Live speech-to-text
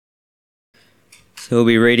So we'll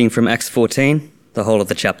be reading from Acts 14, the whole of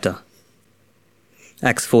the chapter.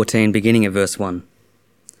 Acts 14, beginning at verse 1.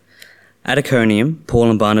 At Iconium,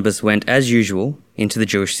 Paul and Barnabas went, as usual, into the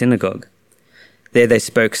Jewish synagogue. There they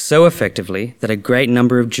spoke so effectively that a great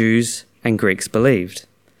number of Jews and Greeks believed.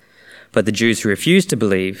 But the Jews who refused to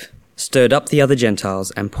believe stirred up the other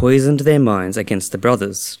Gentiles and poisoned their minds against the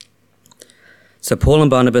brothers. So Paul and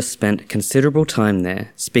Barnabas spent considerable time there,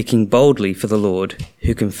 speaking boldly for the Lord,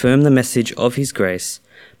 who confirmed the message of his grace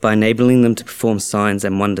by enabling them to perform signs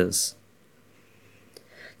and wonders.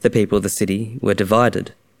 The people of the city were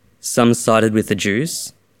divided. Some sided with the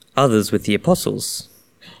Jews, others with the apostles.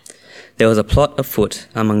 There was a plot afoot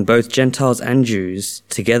among both Gentiles and Jews,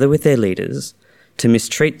 together with their leaders, to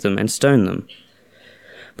mistreat them and stone them.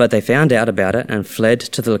 But they found out about it and fled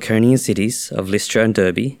to the Lycaonian cities of Lystra and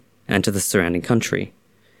Derbe, and to the surrounding country,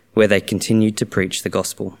 where they continued to preach the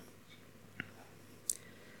gospel.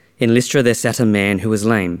 In Lystra there sat a man who was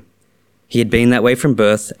lame. He had been that way from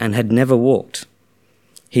birth and had never walked.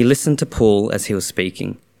 He listened to Paul as he was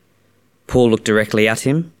speaking. Paul looked directly at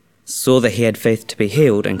him, saw that he had faith to be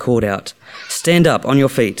healed, and called out, "Stand up on your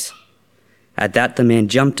feet." At that the man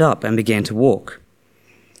jumped up and began to walk.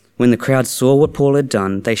 When the crowd saw what Paul had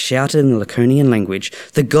done, they shouted in the Lycaonian language,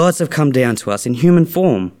 "The gods have come down to us in human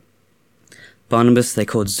form." Barnabas they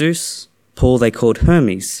called Zeus, Paul they called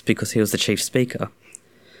Hermes, because he was the chief speaker.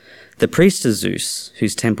 The priest of Zeus,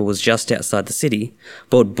 whose temple was just outside the city,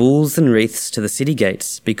 brought bulls and wreaths to the city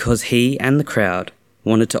gates because he and the crowd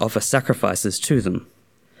wanted to offer sacrifices to them.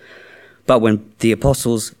 But when the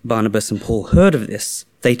apostles Barnabas and Paul heard of this,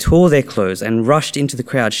 they tore their clothes and rushed into the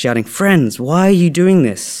crowd shouting, "Friends, why are you doing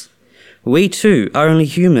this? We too are only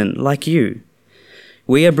human like you.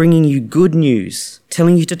 We are bringing you good news,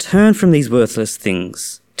 telling you to turn from these worthless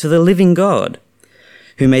things to the living God,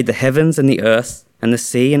 who made the heavens and the earth and the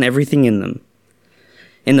sea and everything in them.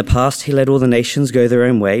 In the past he let all the nations go their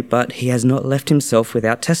own way, but he has not left himself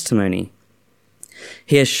without testimony.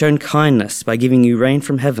 He has shown kindness by giving you rain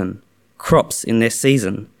from heaven, crops in their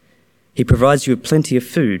season. He provides you with plenty of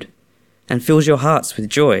food and fills your hearts with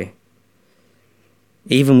joy."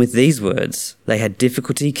 Even with these words, they had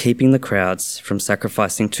difficulty keeping the crowds from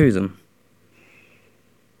sacrificing to them.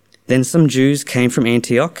 Then some Jews came from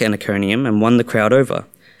Antioch and Iconium and won the crowd over.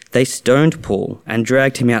 They stoned Paul and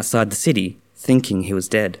dragged him outside the city, thinking he was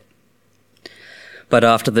dead. But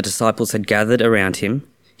after the disciples had gathered around him,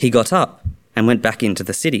 he got up and went back into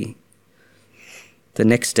the city. The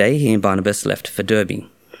next day he and Barnabas left for Derbe.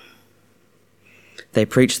 They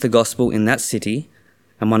preached the gospel in that city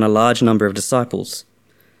and won a large number of disciples.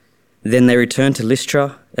 Then they returned to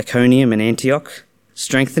Lystra, Iconium, and Antioch,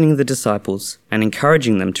 strengthening the disciples and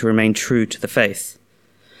encouraging them to remain true to the faith.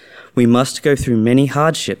 "We must go through many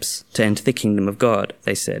hardships to enter the kingdom of God,"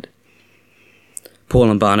 they said. Paul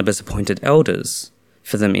and Barnabas appointed elders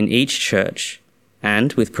for them in each church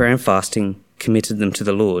and, with prayer and fasting, committed them to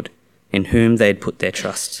the Lord, in whom they had put their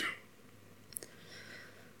trust.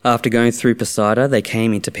 After going through Pisidia, they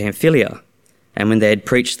came into Pamphylia, and when they had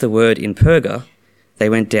preached the word in Perga, they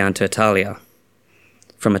went down to Italia.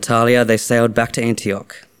 From Italia they sailed back to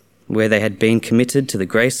Antioch, where they had been committed to the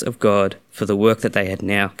grace of God for the work that they had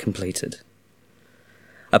now completed.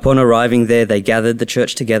 Upon arriving there, they gathered the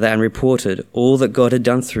church together and reported all that God had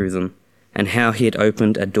done through them and how he had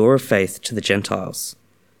opened a door of faith to the Gentiles.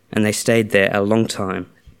 And they stayed there a long time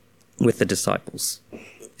with the disciples.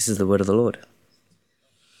 This is the word of the Lord.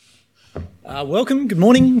 Welcome, good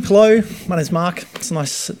morning, hello, my name's Mark. It's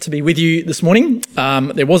nice to be with you this morning.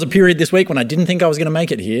 There was a period this week when I didn't think I was going to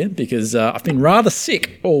make it here because I've been rather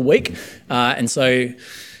sick all week, and so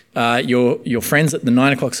your friends at the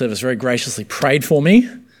 9 o'clock service very graciously prayed for me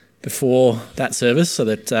before that service so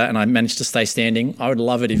that, and I managed to stay standing. I would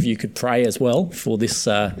love it if you could pray as well for this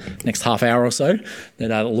next half hour or so, that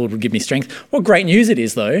the Lord would give me strength. What great news it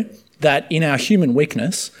is though, that in our human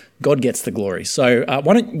weakness, God gets the glory. So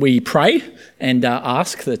why don't we pray and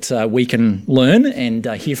ask that we can learn and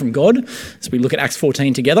hear from God as we look at Acts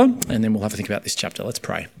 14 together, and then we'll have a think about this chapter. Let's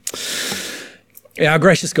pray. Our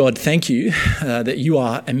gracious God, thank you that you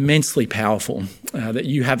are immensely powerful, that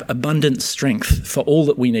you have abundant strength for all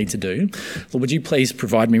that we need to do. Lord, would you please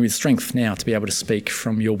provide me with strength now to be able to speak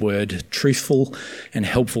from your word truthful and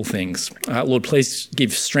helpful things. Lord, please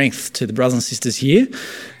give strength to the brothers and sisters here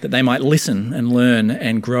that they might listen and learn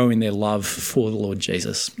and grow in their love for the Lord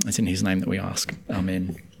Jesus. It's in his name that we ask.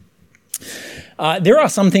 Amen. There are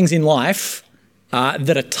some things in life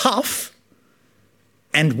that are tough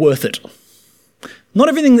and worth it. Not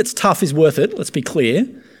everything that's tough is worth it, let's be clear,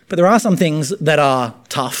 but there are some things that are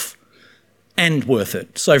tough and worth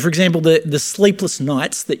it. So, for example, the sleepless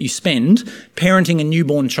nights that you spend parenting a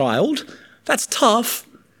newborn child, that's tough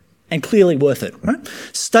and clearly worth it, right?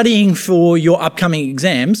 Studying for your upcoming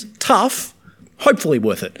exams, tough, hopefully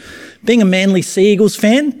worth it. Being a Manly Sea Eagles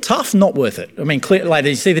fan, tough, not worth it. I mean, do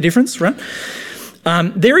you see the difference, right?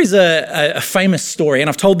 There is a famous story, and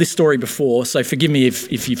I've told this story before, so forgive me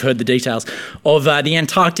if you've heard the details, of the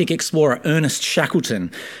Antarctic explorer Ernest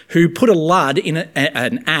Shackleton, who put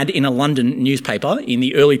an ad in a London newspaper in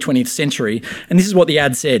the early 20th century, and this is what the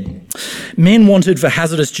ad said. Men wanted for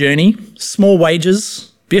hazardous journey, small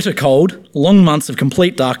wages, bitter cold, long months of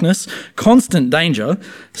complete darkness, constant danger,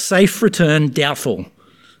 safe return doubtful,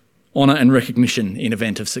 honour and recognition in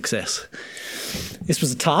event of success. This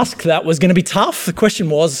was a task that was going to be tough. The question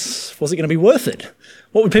was it going to be worth it?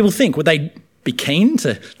 What would people think? Would they be keen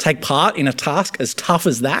to take part in a task as tough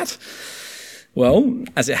as that? Well,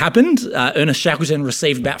 as it happened, Ernest Shackleton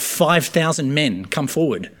received about 5,000 men come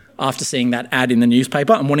forward after seeing that ad in the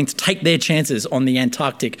newspaper and wanting to take their chances on the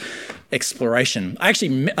Antarctic exploration. I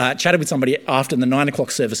actually chatted with somebody after the 9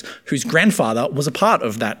 o'clock service whose grandfather was a part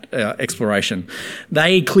of that exploration.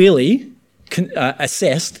 They clearly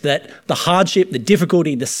assessed that the hardship, the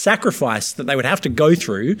difficulty, the sacrifice that they would have to go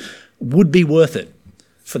through would be worth it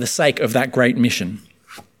for the sake of that great mission.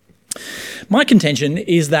 My contention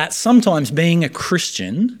is that sometimes being a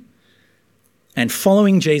Christian and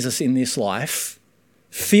following Jesus in this life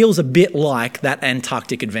feels a bit like that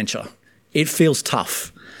Antarctic adventure. It feels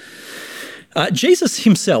tough. Jesus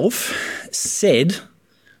himself said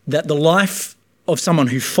that the life of someone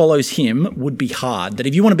who follows him would be hard, that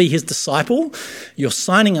if you want to be his disciple, you're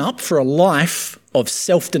signing up for a life of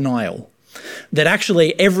self-denial, that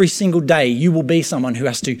actually every single day you will be someone who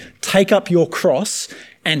has to take up your cross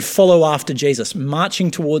and follow after Jesus,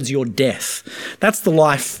 marching towards your death. That's the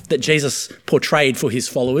life that Jesus portrayed for his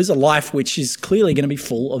followers, a life which is clearly going to be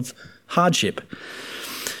full of hardship.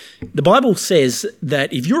 The Bible says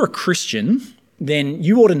that if you're a Christian, then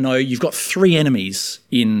you ought to know you've got three enemies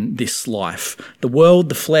in this life: the world,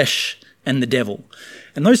 the flesh, and the devil.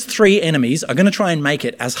 And those three enemies are going to try and make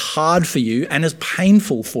it as hard for you and as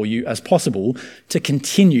painful for you as possible to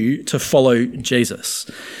continue to follow Jesus.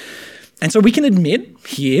 And so we can admit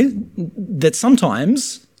here that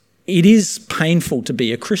sometimes it is painful to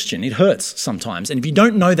be a Christian. It hurts sometimes. And if you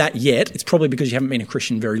don't know that yet, it's probably because you haven't been a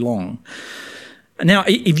Christian very long. Now,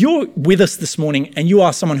 if you're with us this morning and you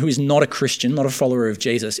are someone who is not a Christian, not a follower of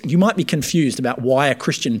Jesus, you might be confused about why a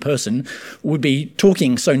Christian person would be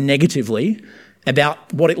talking so negatively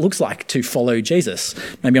about what it looks like to follow Jesus.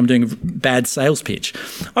 Maybe I'm doing a bad sales pitch.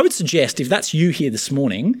 I would suggest if that's you here this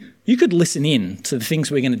morning, you could listen in to the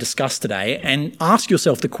things we're going to discuss today and ask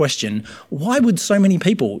yourself the question, why would so many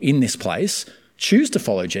people in this place choose to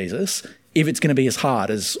follow Jesus if it's going to be as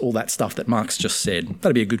hard as all that stuff that Mark's just said?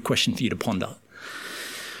 That'd be a good question for you to ponder.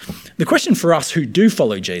 The question for us who do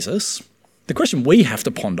follow Jesus, the question we have to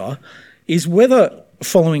ponder is whether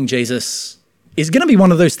following Jesus is going to be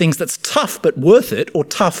one of those things that's tough but worth it, or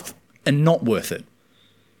tough and not worth it.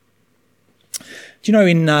 Do you know,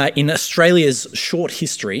 in Australia's short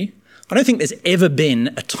history, I don't think there's ever been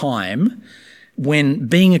a time when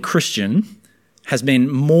being a Christian has been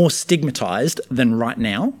more stigmatised than right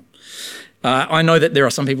now. I know that there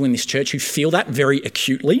are some people in this church who feel that very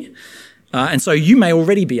acutely. And so you may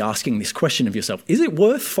already be asking this question of yourself: is it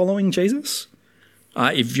worth following Jesus?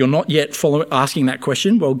 If you're not yet asking that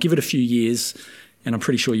question, well, give it a few years and I'm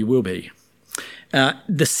pretty sure you will be.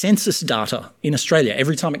 The census data in Australia,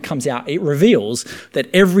 every time it comes out, it reveals that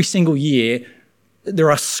every single year there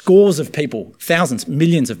are scores of people, thousands,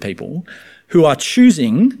 millions of people who are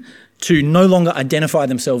choosing to no longer identify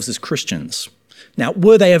themselves as Christians. Now,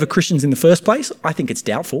 were they ever Christians in the first place? I think it's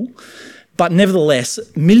doubtful. But nevertheless,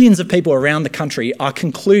 millions of people around the country are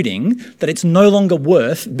concluding that it's no longer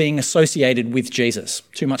worth being associated with Jesus.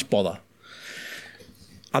 Too much bother.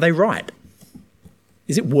 Are they right?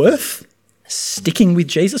 Is it worth sticking with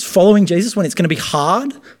Jesus, following Jesus when it's going to be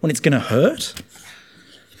hard, when it's going to hurt?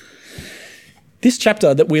 This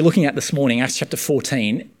chapter that we're looking at this morning, Acts chapter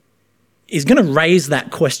 14, is going to raise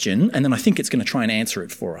that question, and then I think it's going to try and answer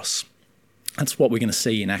it for us. That's what we're going to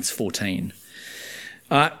see in Acts 14.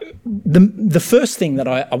 The first thing that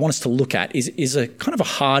I want us to look at is a kind of a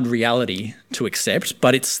hard reality to accept,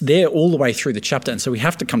 but it's there all the way through the chapter, and so we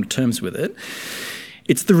have to come to terms with it.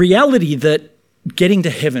 It's the reality that getting to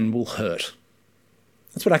heaven will hurt.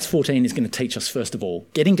 That's what Acts 14 is going to teach us first of all.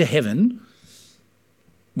 Getting to heaven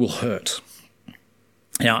will hurt.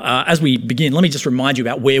 Now, as we begin, let me just remind you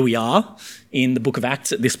about where we are in the book of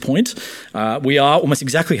Acts at this point. We are almost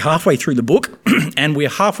exactly halfway through the book, and we're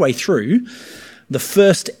halfway through the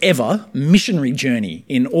first ever missionary journey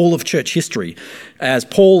in all of church history, as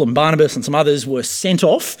Paul and Barnabas and some others were sent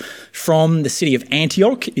off from the city of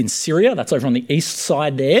Antioch in Syria, that's over on the east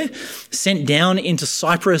side there, sent down into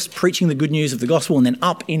Cyprus, preaching the good news of the gospel, and then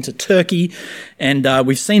up into Turkey. And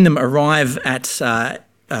we've seen them arrive at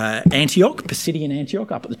Antioch, Pisidian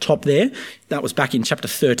Antioch, up at the top there. That was back in chapter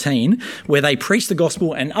 13, where they preached the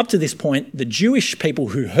gospel, and up to this point, the Jewish people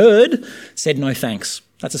who heard said no thanks.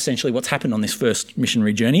 That's essentially what's happened on this first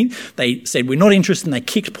missionary journey. They said, we're not interested, and they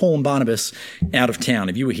kicked Paul and Barnabas out of town.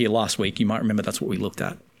 If you were here last week, you might remember that's what we looked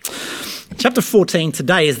at. Chapter 14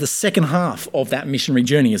 today is the second half of that missionary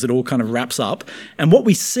journey as it all kind of wraps up. And what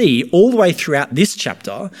we see all the way throughout this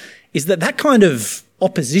chapter is that kind of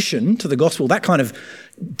opposition to the gospel, that kind of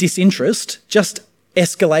disinterest just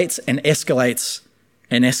escalates and escalates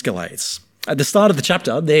and escalates. At the start of the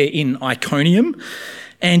chapter, they're in Iconium,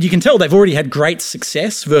 and you can tell they've already had great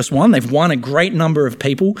success. Verse 1, they've won a great number of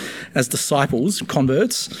people as disciples,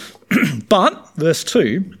 converts. But verse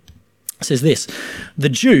 2 says this, the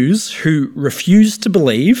Jews who refused to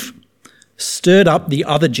believe stirred up the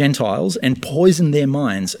other Gentiles and poisoned their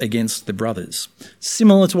minds against the brothers.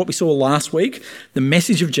 Similar to what we saw last week, the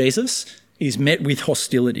message of Jesus is met with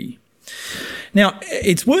hostility. Now,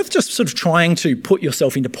 it's worth just sort of trying to put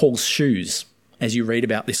yourself into Paul's shoes as you read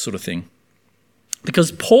about this sort of thing.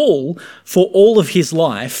 Because Paul, for all of his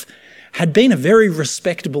life, had been a very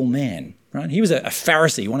respectable man. Right? He was a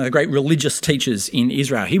Pharisee, one of the great religious teachers in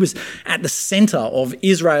Israel. He was at the centre of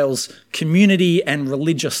Israel's community and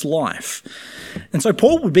religious life. And so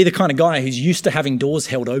Paul would be the kind of guy who's used to having doors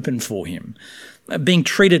held open for him, being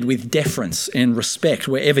treated with deference and respect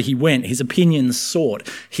wherever he went, his opinions sought,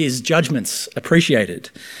 his judgments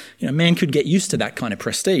appreciated. A man could get used to that kind of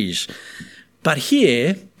prestige. But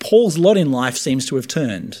here, Paul's lot in life seems to have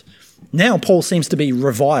turned. Now Paul seems to be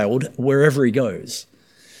reviled wherever he goes.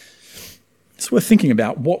 It's worth thinking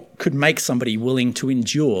about what could make somebody willing to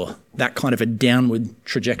endure that kind of a downward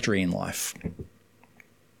trajectory in life.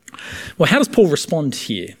 Well, how does Paul respond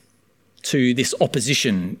here to this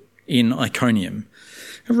opposition in Iconium?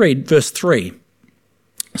 I read verse 3.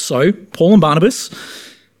 So Paul and Barnabas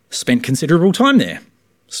spent considerable time there,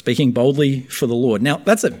 speaking boldly for the Lord. Now,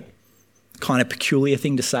 that's a kind of peculiar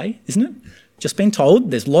thing to say, isn't it? Just been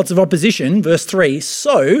told there's lots of opposition. Verse 3,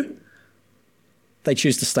 so they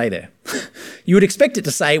choose to stay there. You would expect it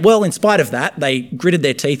to say, well, in spite of that, they gritted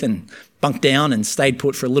their teeth and bunked down and stayed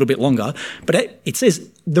put for a little bit longer. But it says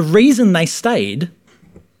the reason they stayed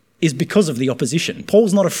is because of the opposition.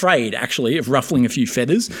 Paul's not afraid, actually, of ruffling a few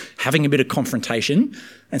feathers, having a bit of confrontation,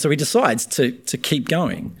 and so he decides to keep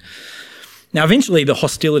going. Now, eventually, the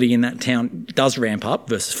hostility in that town does ramp up.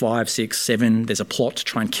 Verses 5, 6, 7, there's a plot to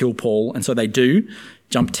try and kill Paul, and so they do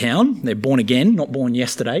jump town. They're born again, not born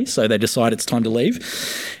yesterday, so they decide it's time to leave.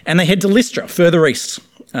 And they head to Lystra, further east.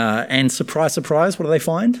 And surprise, surprise, what do they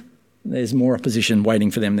find? There's more opposition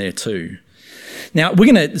waiting for them there too. Now,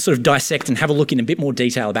 we're going to sort of dissect and have a look in a bit more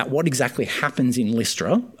detail about what exactly happens in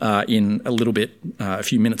Lystra in a little bit, a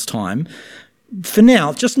few minutes' time. For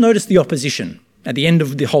now, just notice the opposition at the end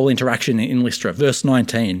of the whole interaction in Lystra, verse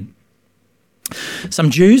 19. Some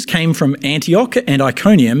Jews came from Antioch and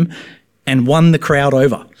Iconium and won the crowd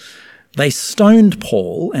over. They stoned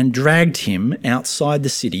Paul and dragged him outside the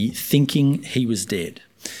city, thinking he was dead.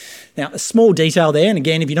 Now, a small detail there, and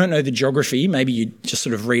again, if you don't know the geography, maybe you just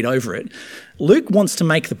sort of read over it. Luke wants to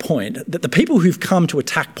make the point that the people who've come to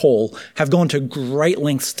attack Paul have gone to great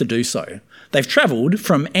lengths to do so. They've travelled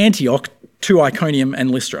from Antioch to Iconium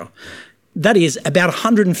and Lystra. That is about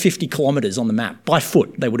 150 kilometres on the map. By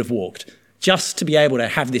foot, they would have walked, just to be able to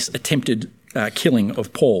have this attempted killing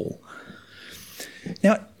of Paul.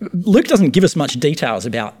 Now, Luke doesn't give us much details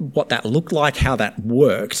about what that looked like, how that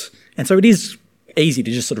worked, and so it is easy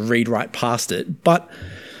to just sort of read right past it, but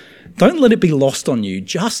don't let it be lost on you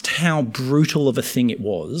just how brutal of a thing it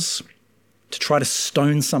was to try to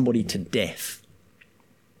stone somebody to death.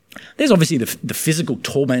 There's obviously the physical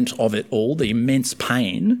torment of it all, the immense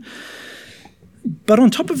pain, but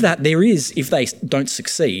on top of that, there is, if they don't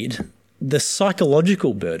succeed, the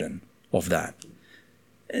psychological burden of that,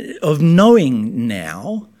 of knowing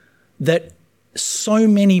now that so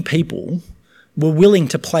many people were willing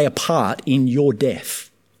to play a part in your death.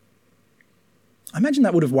 I imagine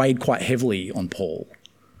that would have weighed quite heavily on Paul.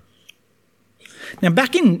 Now,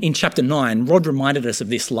 back in chapter 9, Rod reminded us of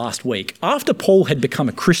this last week. After Paul had become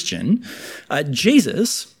a Christian,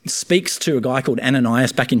 Jesus speaks to a guy called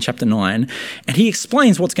Ananias back in chapter 9, and he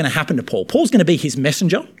explains what's going to happen to Paul. Paul's going to be his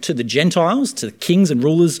messenger to the Gentiles, to the kings and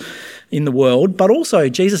rulers in the world, but also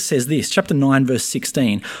Jesus says this, chapter 9, verse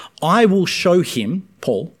 16, I will show him,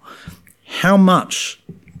 Paul, how much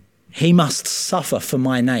he must suffer for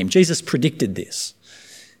my name. Jesus predicted this.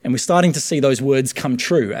 And we're starting to see those words come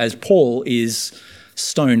true as Paul is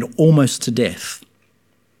stoned almost to death.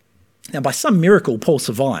 Now, by some miracle, Paul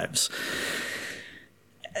survives.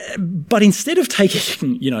 But instead of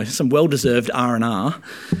taking, some well-deserved R&R,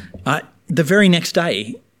 the very next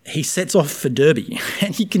day, he sets off for Derby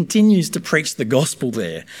and he continues to preach the gospel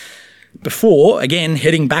there before, again,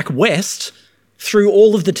 heading back west through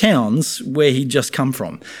all of the towns where he'd just come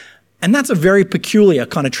from. And that's a very peculiar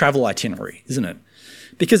kind of travel itinerary, isn't it?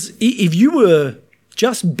 Because if you were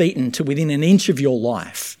just beaten to within an inch of your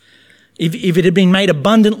life, if it had been made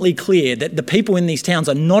abundantly clear that the people in these towns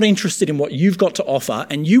are not interested in what you've got to offer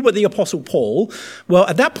and you were the Apostle Paul, well,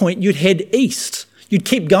 at that point, you'd head east. You'd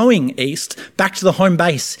keep going east, back to the home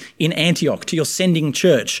base in Antioch, to your sending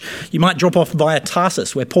church. You might drop off via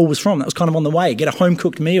Tarsus, where Paul was from. That was kind of on the way. Get a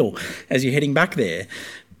home-cooked meal as you're heading back there.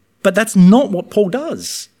 But that's not what Paul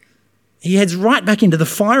does. He heads right back into the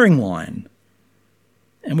firing line.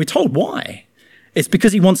 And we're told why. It's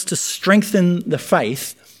because he wants to strengthen the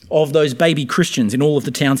faith of those baby Christians in all of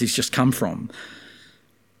the towns he's just come from.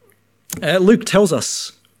 Luke tells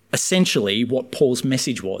us essentially what Paul's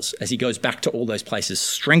message was as he goes back to all those places,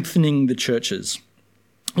 strengthening the churches.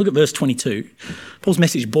 Look at verse 22. Paul's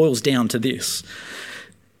message boils down to this: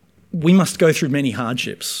 we must go through many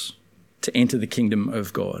hardships to enter the kingdom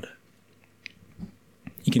of God.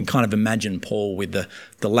 You can kind of imagine Paul with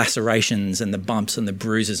the lacerations and the bumps and the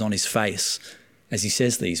bruises on his face as he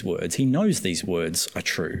says these words. He knows these words are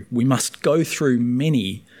true. We must go through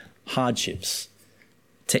many hardships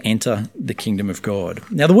to enter the kingdom of God.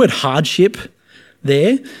 Now, the word hardship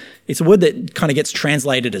there, it's a word that kind of gets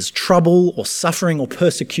translated as trouble or suffering or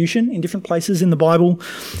persecution in different places in the Bible.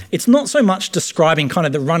 It's not so much describing kind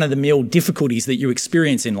of the run-of-the-mill difficulties that you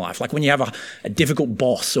experience in life, like when you have a difficult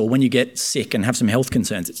boss or when you get sick and have some health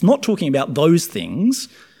concerns. It's not talking about those things.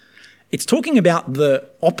 It's talking about the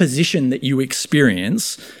opposition that you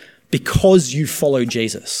experience because you follow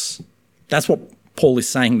Jesus. That's what Paul is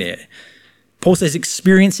saying there. Paul says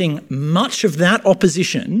experiencing much of that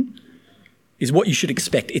opposition is what you should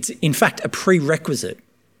expect. It's, in fact, a prerequisite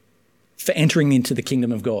for entering into the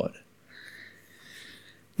kingdom of God.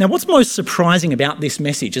 Now, what's most surprising about this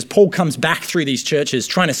message as Paul comes back through these churches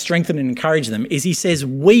trying to strengthen and encourage them is he says,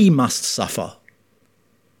 we must suffer.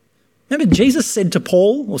 Remember, Jesus said to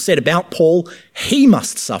Paul, or said about Paul, he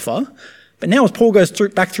must suffer. But now as Paul goes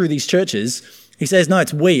back through these churches, he says, no,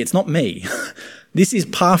 it's we, it's not me. This is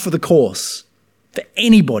par for the course for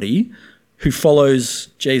anybody who follows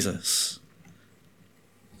Jesus.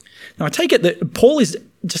 Now, I take it that Paul is,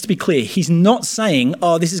 just to be clear, he's not saying,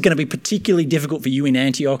 oh, this is going to be particularly difficult for you in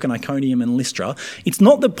Antioch and Iconium and Lystra. It's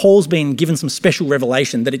not that Paul's been given some special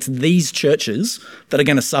revelation that it's these churches that are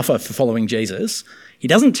going to suffer for following Jesus. He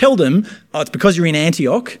doesn't tell them, oh, it's because you're in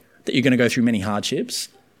Antioch that you're going to go through many hardships.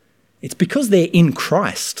 It's because they're in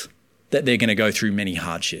Christ that they're going to go through many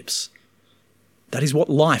hardships. That is what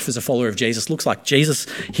life as a follower of Jesus looks like. Jesus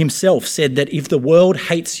himself said that if the world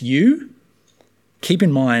hates you, keep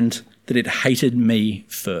in mind that it hated me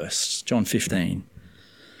first. John 15.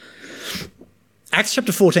 Acts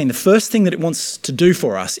chapter 14, the first thing that it wants to do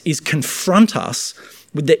for us is confront us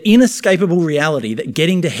with the inescapable reality that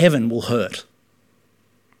getting to heaven will hurt.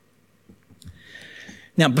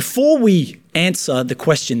 Now, before we answer the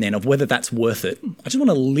question then of whether that's worth it, I just want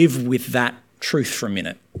to live with that truth for a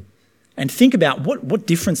minute and think about what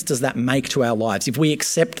difference does that make to our lives if we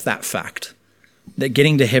accept that fact that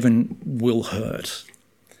getting to heaven will hurt.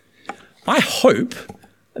 I hope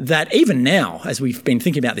that even now, as we've been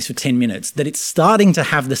thinking about this for 10 minutes, that it's starting to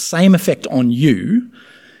have the same effect on you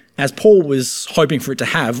as Paul was hoping for it to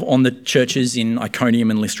have on the churches in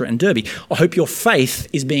Iconium and Lystra and Derby. I hope your faith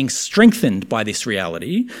is being strengthened by this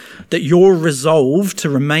reality, that your resolve to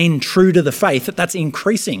remain true to the faith, that's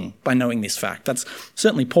increasing by knowing this fact. That's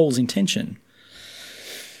certainly Paul's intention.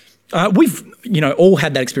 We've, all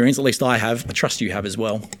had that experience, at least I have, I trust you have as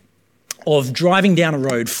well, of driving down a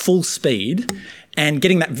road full speed and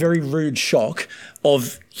getting that very rude shock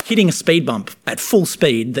of hitting a speed bump at full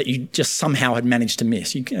speed that you just somehow had managed to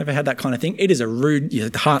miss. You ever had that kind of thing? It is a rude,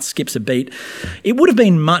 the heart skips a beat. It would have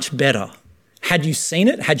been much better had you seen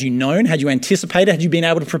it, had you known, had you anticipated, had you been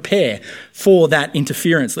able to prepare for that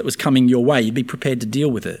interference that was coming your way. You'd be prepared to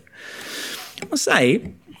deal with it.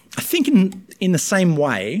 I think in the same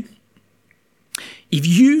way, if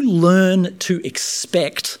you learn to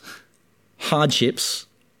expect hardships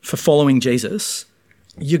for following Jesus,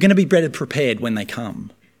 you're going to be better prepared when they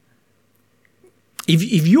come.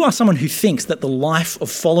 If you are someone who thinks that the life of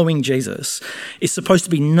following Jesus is supposed to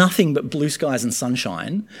be nothing but blue skies and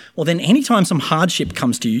sunshine, well then anytime some hardship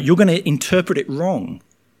comes to you, you're going to interpret it wrong.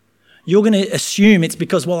 You're going to assume it's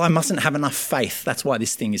because, well, I mustn't have enough faith. That's why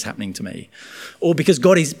this thing is happening to me. Or because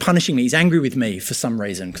God is punishing me. He's angry with me for some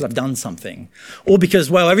reason because I've done something. Or because,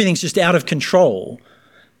 well, everything's just out of control.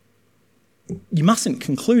 You mustn't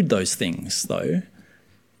conclude those things, though.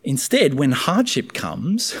 Instead, when hardship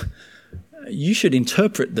comes, you should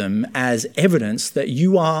interpret them as evidence that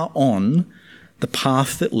you are on the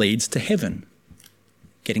path that leads to heaven.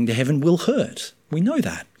 Getting to heaven will hurt. We know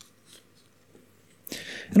that.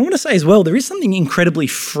 And I want to say as well, there is something incredibly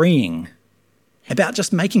freeing about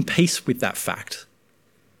just making peace with that fact.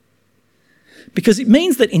 Because it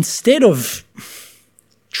means that instead of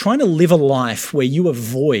trying to live a life where you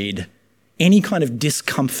avoid any kind of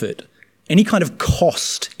discomfort, any kind of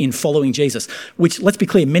cost in following Jesus, which, let's be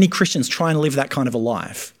clear, many Christians try and live that kind of a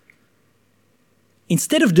life.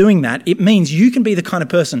 Instead of doing that, it means you can be the kind of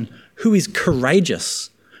person who is courageous,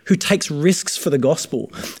 who takes risks for the gospel,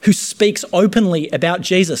 who speaks openly about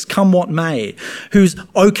Jesus, come what may, who's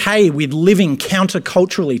okay with living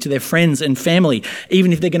counterculturally to their friends and family,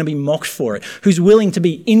 even if they're going to be mocked for it, who's willing to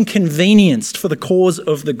be inconvenienced for the cause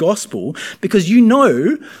of the gospel, because you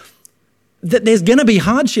know that there's going to be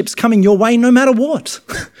hardships coming your way no matter what.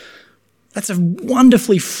 That's a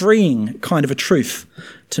wonderfully freeing kind of a truth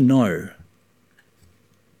to know.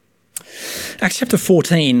 Acts chapter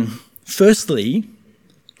 14, firstly,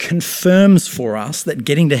 confirms for us that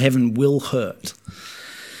getting to heaven will hurt.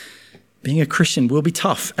 Being a Christian will be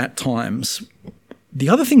tough at times. The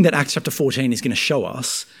other thing that Acts chapter 14 is going to show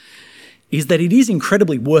us is that it is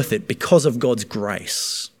incredibly worth it because of God's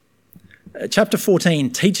grace. Chapter 14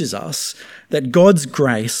 teaches us that God's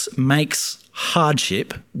grace makes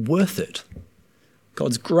hardship worth it.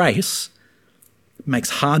 God's grace makes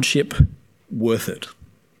hardship worth it.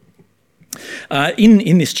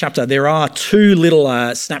 In this chapter, there are two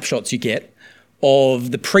little snapshots you get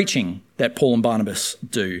of the preaching that Paul and Barnabas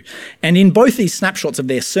do. And in both these snapshots of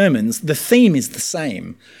their sermons, the theme is the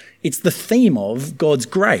same. It's the theme of God's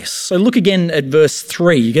grace. So look again at verse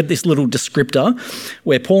 3. You get this little descriptor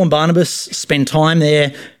where Paul and Barnabas spend time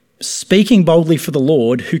there speaking boldly for the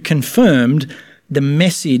Lord, who confirmed the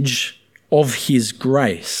message of his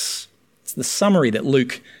grace. It's the summary that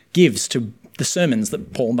Luke gives to the sermons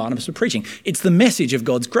that Paul and Barnabas were preaching. It's the message of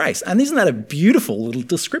God's grace. And isn't that a beautiful little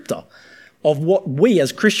descriptor of what we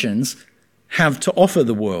as Christians have to offer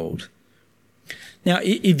the world? Now,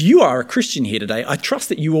 if you are a Christian here today, I trust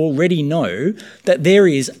that you already know that there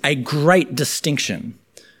is a great distinction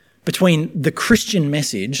between the Christian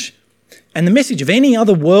message and the message of any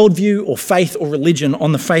other worldview or faith or religion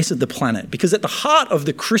on the face of the planet. Because at the heart of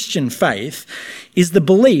the Christian faith is the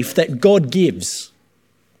belief that God gives.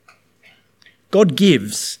 God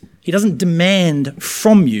gives. He doesn't demand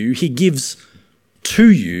from you, he gives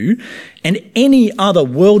to you. And any other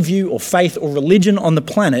worldview or faith or religion on the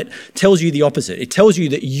planet tells you the opposite. It tells you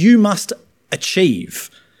that you must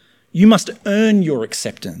achieve. You must earn your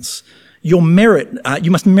acceptance. You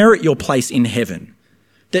must merit your place in heaven.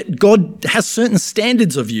 That God has certain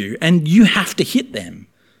standards of you and you have to hit them.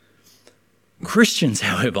 Christians,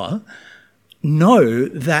 however, know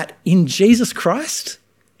that in Jesus Christ,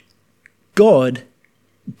 God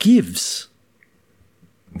gives.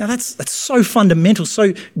 Now that's so fundamental,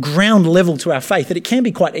 so ground level to our faith that it can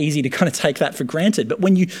be quite easy to kind of take that for granted. But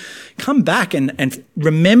when you come back and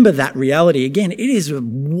remember that reality again, it is a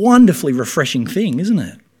wonderfully refreshing thing, isn't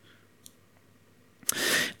it?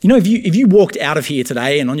 You know, if you walked out of here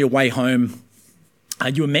today and on your way home,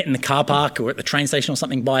 you were met in the car park or at the train station or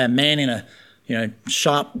something by a man in a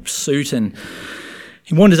sharp suit, and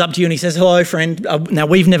he wanders up to you and he says, "Hello, friend. Now,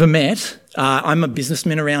 we've never met. I'm a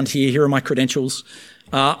businessman around here. Here are my credentials.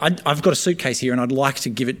 I've got a suitcase here and I'd like to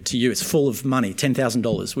give it to you. It's full of money,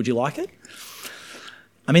 $10,000. Would you like it?"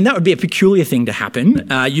 I mean, that would be a peculiar thing to happen.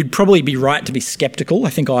 You'd probably be right to be skeptical. I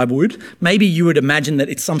think I would. Maybe you would imagine that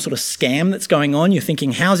it's some sort of scam that's going on. You're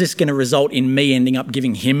thinking, how's this going to result in me ending up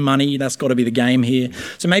giving him money? That's got to be the game here.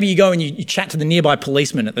 So maybe you go and you chat to the nearby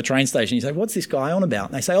policeman at the train station. You say, "What's this guy on about?"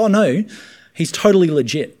 And they say, "Oh, no, he's totally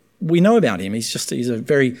legit. We know about him. He's a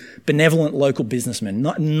very benevolent local businessman,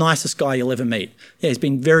 nicest guy you'll ever meet. Yeah, he's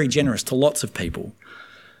been very generous to lots of people."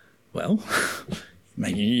 Well,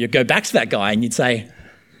 maybe you go back to that guy and you'd say,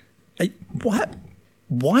 "Hey,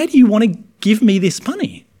 why do you want to give me this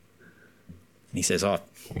money?" And he says, "Oh,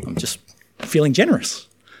 I'm just feeling generous."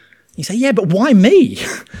 You say, "Yeah, but why me?"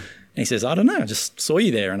 And he says, "I don't know. I just saw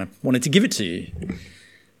you there and I wanted to give it to you."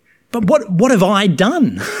 "But what have I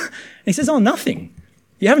done?" And he says, "Oh, nothing.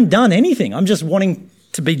 You haven't done anything. I'm just wanting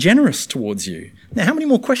to be generous towards you. Now, how many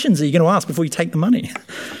more questions are you going to ask before you take the money?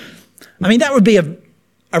 I mean, that would be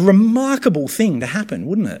a remarkable thing to happen,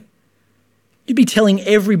 wouldn't it? You'd be telling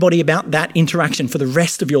everybody about that interaction for the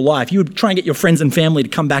rest of your life. You would try and get your friends and family to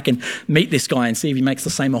come back and meet this guy and see if he makes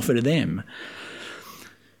the same offer to them.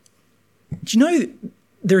 Do you know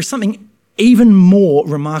there is something even more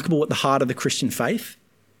remarkable at the heart of the Christian faith?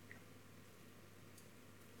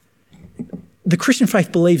 The Christian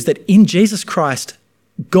faith believes that in Jesus Christ,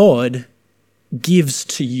 God gives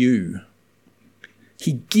to you.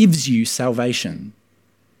 He gives you salvation.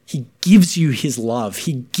 He gives you his love.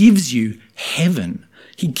 He gives you heaven.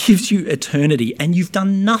 He gives you eternity, and you've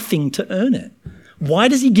done nothing to earn it. Why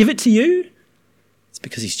does he give it to you? It's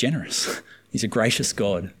because he's generous. He's a gracious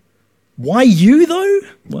God. Why you, though?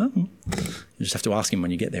 Well, you just have to ask him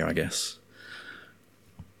when you get there, I guess.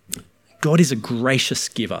 God is a gracious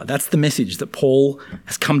giver. That's the message that Paul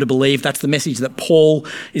has come to believe. That's the message that Paul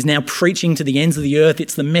is now preaching to the ends of the earth.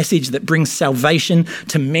 It's the message that brings salvation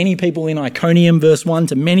to many people in Iconium, verse 1,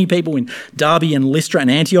 to many people in Derbe and Lystra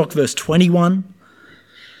and Antioch, verse 21.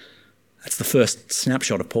 That's the first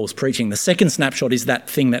snapshot of Paul's preaching. The second snapshot is that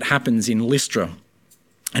thing that happens in Lystra.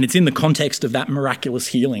 And it's in the context of that miraculous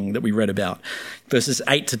healing that we read about. Verses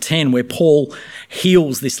 8 to 10, where Paul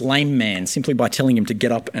heals this lame man simply by telling him to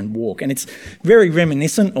get up and walk. And it's very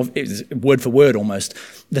reminiscent of, it's word for word almost,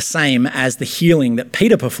 the same as the healing that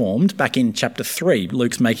Peter performed back in chapter 3.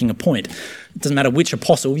 Luke's making a point. It doesn't matter which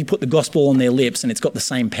apostle, you put the gospel on their lips and it's got the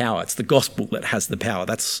same power. It's the gospel that has the power.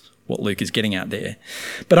 That's what Luke is getting at there.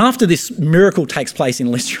 But after this miracle takes place in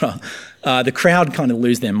Lystra, the crowd kind of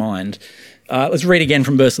lose their mind. Let's read again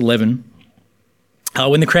from verse 11.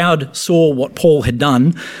 When the crowd saw what Paul had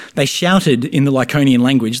done, they shouted in the Lycaonian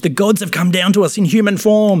language, "The gods have come down to us in human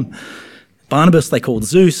form." Barnabas they called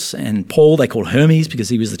Zeus, and Paul they called Hermes because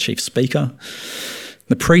he was the chief speaker.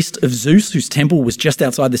 The priest of Zeus, whose temple was just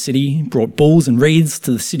outside the city, brought bulls and wreaths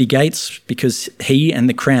to the city gates because he and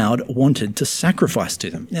the crowd wanted to sacrifice to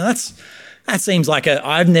them. Now that seems like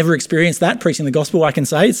I've never experienced that, preaching the gospel, I can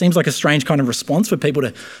say. It seems like a strange kind of response for people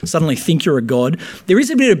to suddenly think you're a god. There is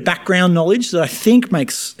a bit of background knowledge that I think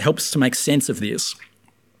helps to make sense of this.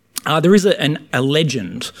 There is a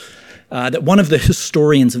legend that one of the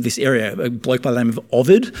historians of this area, a bloke by the name of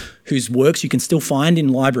Ovid, whose works you can still find in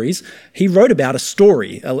libraries, he wrote about a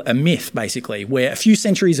story, a myth basically, where a few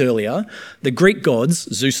centuries earlier, the Greek gods,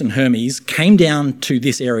 Zeus and Hermes, came down to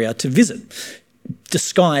this area to visit,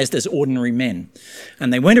 disguised as ordinary men.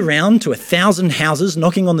 And they went around to 1,000 houses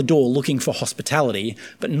knocking on the door looking for hospitality,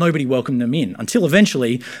 but nobody welcomed them in until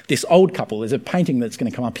eventually this old couple, there's a painting that's going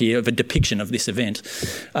to come up here of a depiction of this event,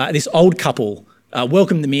 this old couple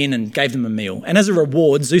welcomed them in and gave them a meal. And as a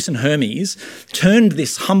reward, Zeus and Hermes turned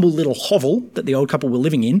this humble little hovel that the old couple were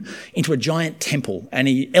living in into a giant temple, and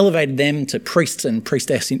he elevated them to priests and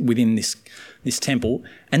priestesses within this temple.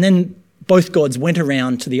 And then both gods went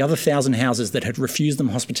around to the other 1,000 houses that had refused them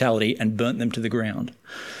hospitality and burnt them to the ground.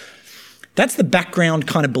 That's the background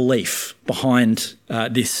kind of belief behind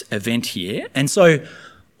this event here. And so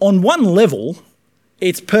on one level,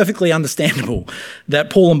 it's perfectly understandable that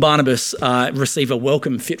Paul and Barnabas receive a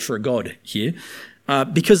welcome fit for a god here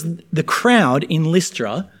because the crowd in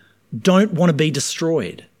Lystra don't want to be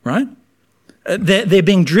destroyed, right? They're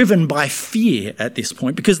being driven by fear at this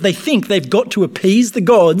point because they think they've got to appease the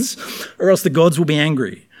gods or else the gods will be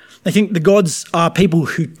angry. They think the gods are people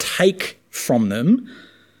who take from them,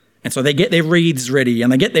 and so they get their wreaths ready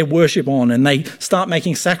and they get their worship on and they start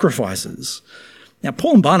making sacrifices. Now,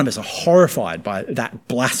 Paul and Barnabas are horrified by that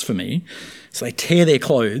blasphemy, so they tear their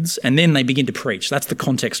clothes and then they begin to preach. That's the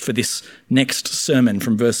context for this next sermon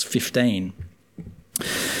from verse 15.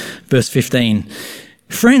 Verse 15.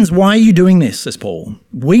 "Friends, why are you doing this?" says Paul.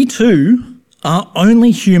 "We too are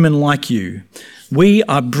only human like you. We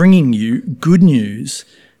are bringing you good news,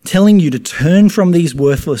 telling you to turn from these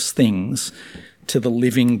worthless things to the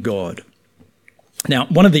living God." Now,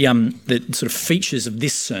 one of the sort of features of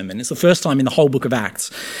this sermon, it's the first time in the whole book of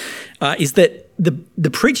Acts, is that the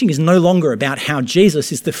preaching is no longer about how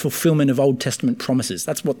Jesus is the fulfillment of Old Testament promises.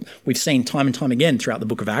 That's what we've seen time and time again throughout the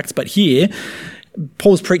book of Acts. But here,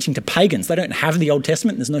 Paul's preaching to pagans. They don't have the Old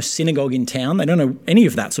Testament. There's no synagogue in town. They don't know any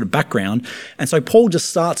of that sort of background. And so Paul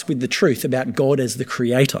just starts with the truth about God as the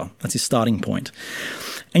creator. That's his starting point.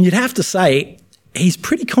 And you'd have to say he's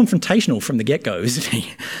pretty confrontational from the get-go, isn't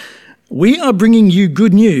he? We are bringing you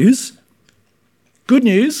good news,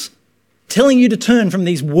 telling you to turn from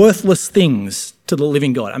these worthless things to the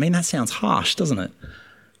living God. I mean, that sounds harsh, doesn't it?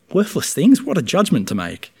 Worthless things? What a judgment to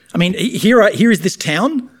make. I mean, here is this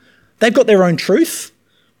town. They've got their own truth.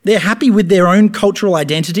 They're happy with their own cultural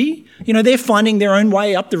identity. You know, they're finding their own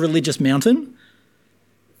way up the religious mountain.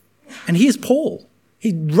 And here's Paul.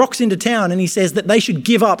 He rocks into town and he says that they should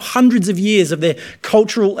give up hundreds of years of their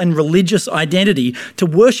cultural and religious identity to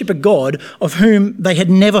worship a God of whom they had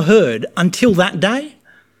never heard until that day.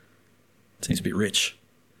 Seems a bit rich.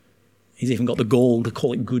 He's even got the gall to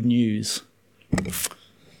call it good news. I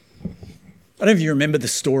don't know if you remember the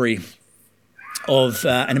story of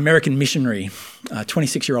an American missionary, a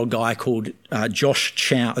 26-year-old guy called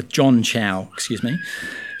John Chow.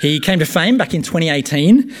 He came to fame back in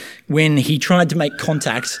 2018 when he tried to make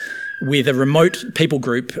contact with a remote people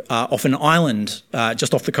group off an island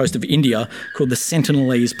just off the coast of India called the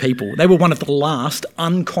Sentinelese people. They were one of the last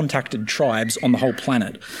uncontacted tribes on the whole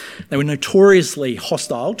planet. They were notoriously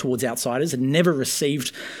hostile towards outsiders and never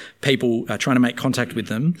received people trying to make contact with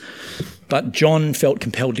them. But John felt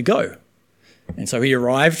compelled to go. And so he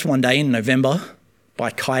arrived one day in November by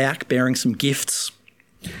kayak bearing some gifts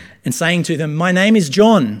and saying to them, "My name is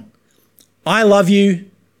John. I love you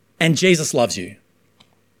and Jesus loves you."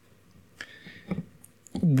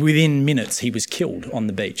 Within minutes, he was killed on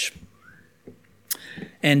the beach.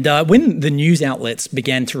 And when the news outlets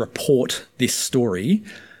began to report this story,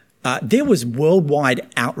 there was worldwide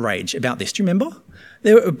outrage about this. Do you remember?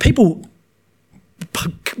 There were people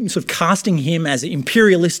sort of casting him as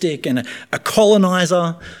imperialistic and a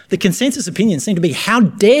colonizer. The consensus opinion seemed to be, how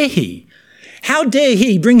dare he? How dare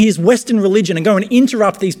he bring his Western religion and go and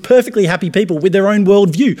interrupt these perfectly happy people with their own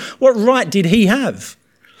worldview? What right did he have?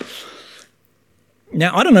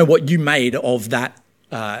 Now, I don't know what you made of that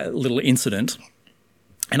little incident.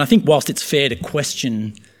 And I think whilst it's fair to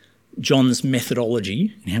question John's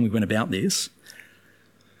methodology and how we went about this,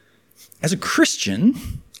 as a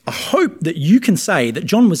Christian, I hope that you can say that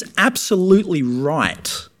John was absolutely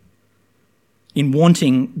right in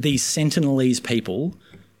wanting these Sentinelese people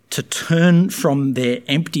to turn from their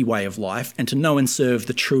empty way of life and to know and serve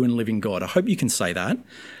the true and living God. I hope you can say that.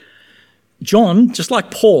 John, just like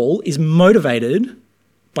Paul, is motivated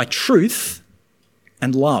by truth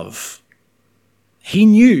and love. He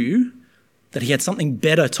knew that he had something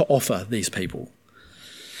better to offer these people.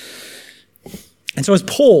 And so as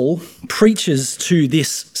Paul preaches to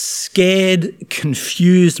this scared,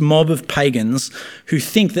 confused mob of pagans who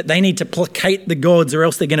think that they need to placate the gods or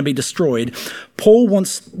else they're going to be destroyed, Paul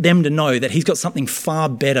wants them to know that he's got something far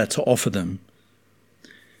better to offer them.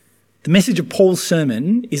 The message of Paul's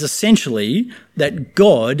sermon is essentially that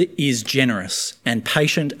God is generous and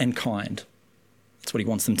patient and kind. That's what he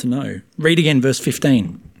wants them to know. Read again verse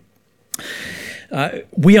 15.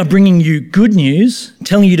 We are bringing you good news,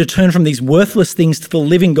 telling you to turn from these worthless things to the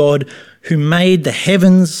living God who made the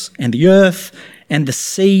heavens and the earth and the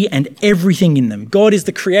sea and everything in them. God is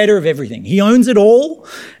the creator of everything. He owns it all,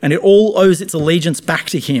 and it all owes its allegiance back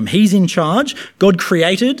to him. He's in charge. God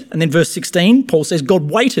created. And then verse 16, Paul says,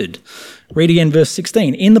 God waited. Read again verse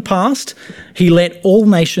 16. In the past, he let all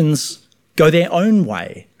nations go their own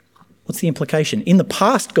way. What's the implication? In the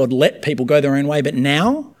past, God let people go their own way, but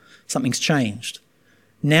now something's changed.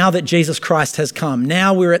 Now that Jesus Christ has come,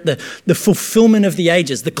 now we're at the fulfillment of the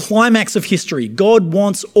ages, the climax of history. God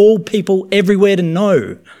wants all people everywhere to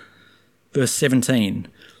know. Verse 17,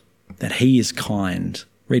 that he is kind.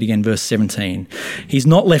 Read again verse 17. He's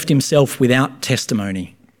not left himself without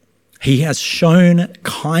testimony. He has shown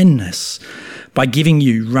kindness by giving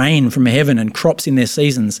you rain from heaven and crops in their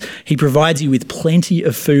seasons. He provides you with plenty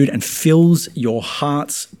of food and fills your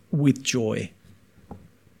hearts with joy.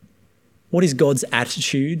 What is God's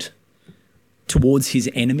attitude towards his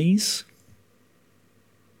enemies?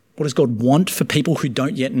 What does God want for people who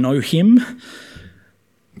don't yet know him?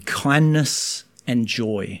 Kindness and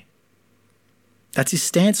joy. That's his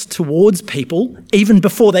stance towards people, even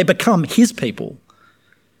before they become his people.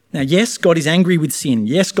 Now, yes, God is angry with sin.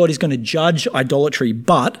 Yes, God is going to judge idolatry,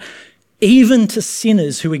 but even to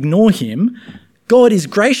sinners who ignore him, God is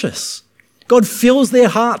gracious. God fills their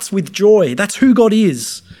hearts with joy. That's who God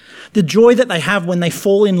is. The joy that they have when they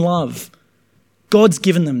fall in love, God's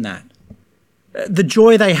given them that. The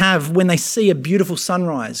joy they have when they see a beautiful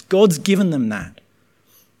sunrise, God's given them that.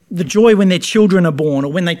 The joy when their children are born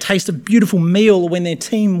or when they taste a beautiful meal or when their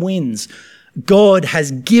team wins, God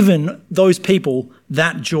has given those people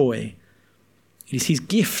that joy. It is his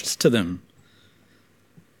gift to them.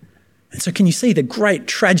 And so can you see the great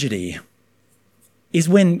tragedy is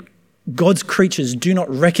when God's creatures do not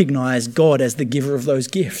recognize God as the giver of those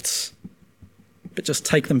gifts, but just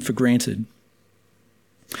take them for granted.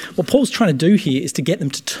 What Paul's trying to do here is to get them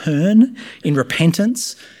to turn in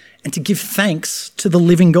repentance and to give thanks to the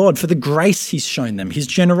living God for the grace he's shown them, his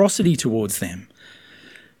generosity towards them.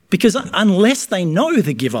 Because unless they know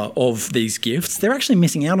the giver of these gifts, they're actually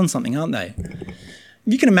missing out on something, aren't they?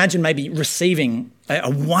 You can imagine maybe receiving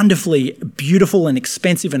a wonderfully beautiful and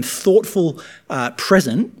expensive and thoughtful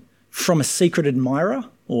present from a secret admirer,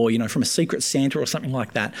 or, from a secret Santa or something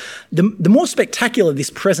like that. The more spectacular this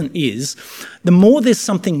present is, the more there's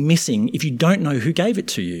something missing if you don't know who gave it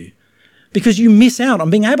to you. Because you miss out on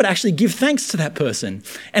being able to actually give thanks to that person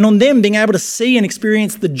and on them being able to see and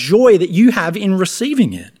experience the joy that you have in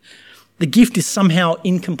receiving it. The gift is somehow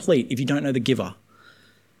incomplete if you don't know the giver.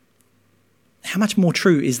 How much more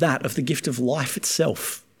true is that of the gift of life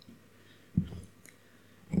itself?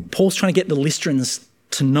 Paul's trying to get the Lystrans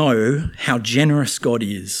to know how generous God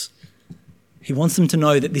is. He wants them to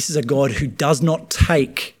know that this is a God who does not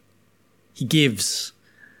take, he gives.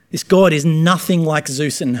 This God is nothing like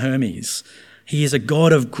Zeus and Hermes. He is a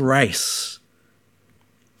God of grace.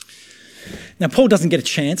 Now, Paul doesn't get a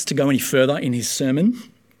chance to go any further in his sermon.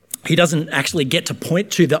 He doesn't actually get to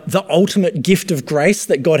point to the ultimate gift of grace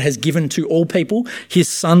that God has given to all people, his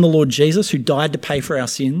son, the Lord Jesus, who died to pay for our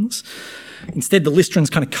sins. Instead, the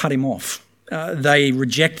Lystrans kind of cut him off. They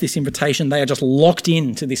reject this invitation. They are just locked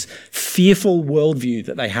into this fearful worldview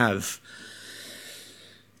that they have.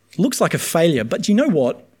 Looks like a failure, but do you know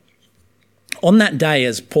what? On that day,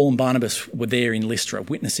 as Paul and Barnabas were there in Lystra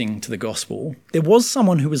witnessing to the gospel, there was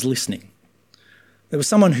someone who was listening. There was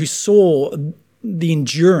someone who saw the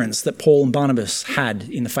endurance that Paul and Barnabas had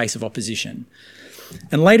in the face of opposition.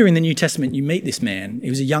 And later in the New Testament, you meet this man. He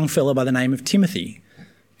was a young fellow by the name of Timothy.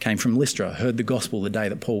 Came from Lystra, heard the gospel the day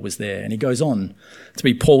that Paul was there, and he goes on to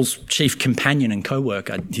be Paul's chief companion and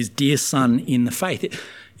co-worker, his dear son in the faith.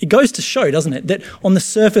 It goes to show, doesn't it, that on the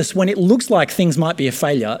surface, when it looks like things might be a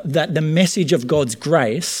failure, that the message of God's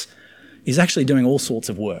grace is actually doing all sorts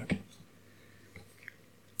of work.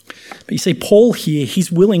 But you see, Paul here,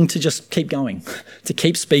 he's willing to just keep going, to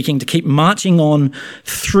keep speaking, to keep marching on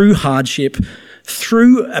through hardship,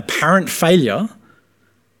 through apparent failure,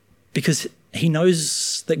 because he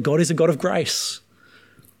knows that God is a God of grace.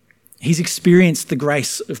 He's experienced the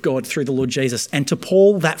grace of God through the Lord Jesus. And to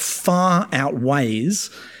Paul, that far outweighs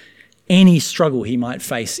any struggle he might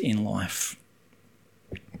face in life.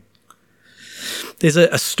 There's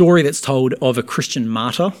a story that's told of a Christian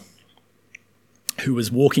martyr who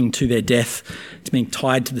was walking to their death, to being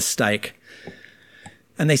tied to the stake.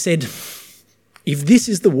 And they said, if this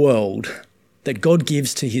is the world that God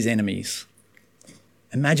gives to his enemies,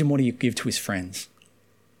 imagine what he give to his friends.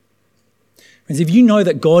 Friends, if you know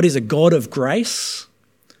that God is a God of grace,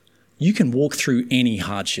 you can walk through any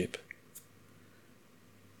hardship.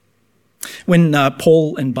 When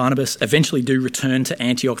Paul and Barnabas eventually do return to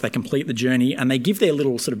Antioch, they complete the journey and they give their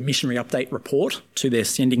little sort of missionary update report to their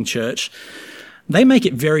sending church. They make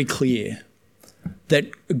it very clear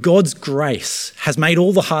that God's grace has made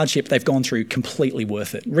all the hardship they've gone through completely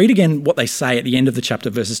worth it. Read again what they say at the end of the chapter,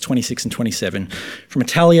 verses 26 and 27. From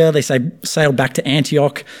Italia, they sailed back to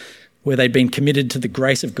Antioch, where they'd been committed to the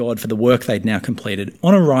grace of God for the work they'd now completed.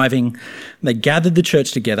 On arriving, they gathered the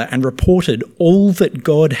church together and reported all that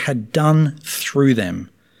God had done through them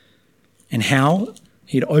and how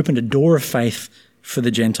he'd opened a door of faith for the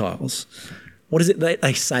Gentiles. What is it that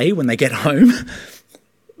they say when they get home?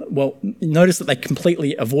 Well, notice that they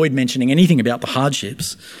completely avoid mentioning anything about the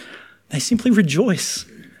hardships. They simply rejoice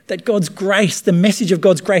that God's grace, the message of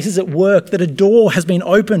God's grace is at work, that a door has been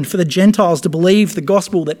opened for the Gentiles to believe the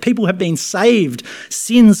gospel, that people have been saved,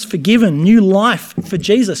 sins forgiven, new life for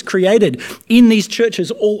Jesus created in these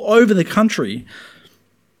churches all over the country.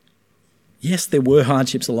 Yes, there were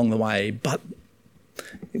hardships along the way, but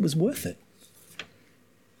it was worth it.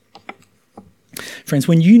 Friends,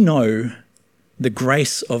 when you know the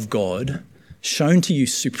grace of God shown to you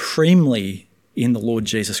supremely in the Lord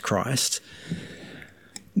Jesus Christ,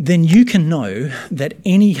 then you can know that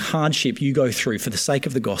any hardship you go through for the sake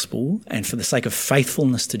of the gospel and for the sake of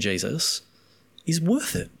faithfulness to Jesus is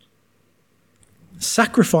worth it.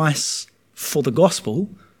 Sacrifice for the gospel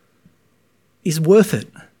is worth it.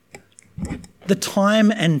 The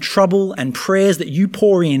time and trouble and prayers that you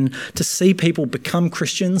pour in to see people become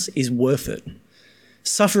Christians is worth it.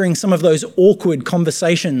 Suffering some of those awkward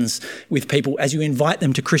conversations with people as you invite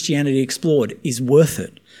them to Christianity Explored is worth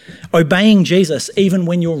it. Obeying Jesus, even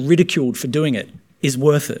when you're ridiculed for doing it, is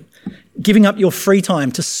worth it. Giving up your free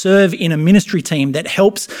time to serve in a ministry team that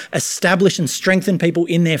helps establish and strengthen people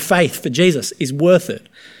in their faith for Jesus is worth it.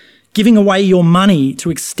 Giving away your money to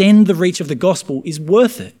extend the reach of the gospel is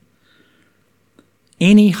worth it.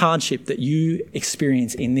 Any hardship that you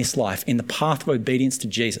experience in this life, in the path of obedience to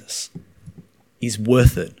Jesus, is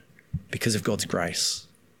worth it because of God's grace.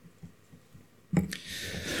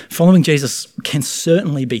 Following Jesus can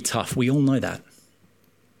certainly be tough. We all know that.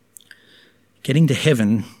 Getting to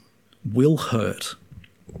heaven will hurt.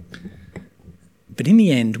 But in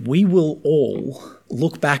the end, we will all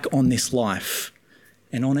look back on this life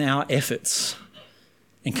and on our efforts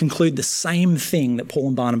and conclude the same thing that Paul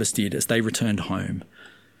and Barnabas did as they returned home,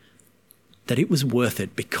 that it was worth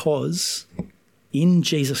it because in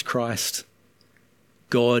Jesus Christ,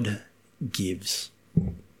 God gives.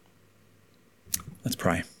 Let's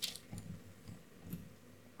pray.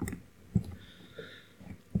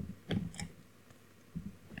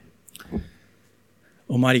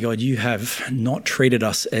 Almighty God, you have not treated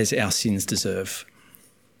us as our sins deserve.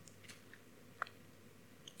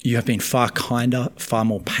 You have been far kinder, far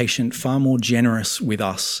more patient, far more generous with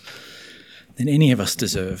us than any of us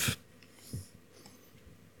deserve.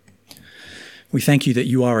 We thank you that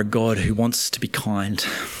you are a God who wants to be kind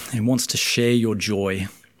and wants to share your joy.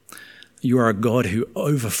 You are a God who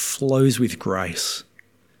overflows with grace.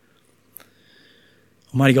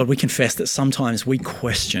 Almighty God, we confess that sometimes we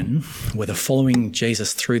question whether following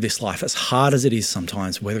Jesus through this life, as hard as it is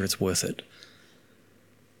sometimes, whether it's worth it.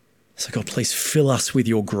 So God, please fill us with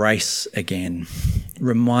your grace again.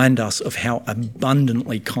 Remind us of how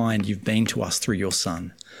abundantly kind you've been to us through your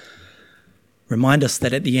Son. Remind us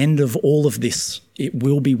that at the end of all of this, it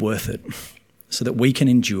will be worth it so that we can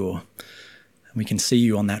endure and we can see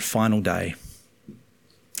you on that final day.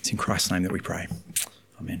 It's in Christ's name that we pray.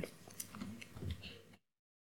 Amen.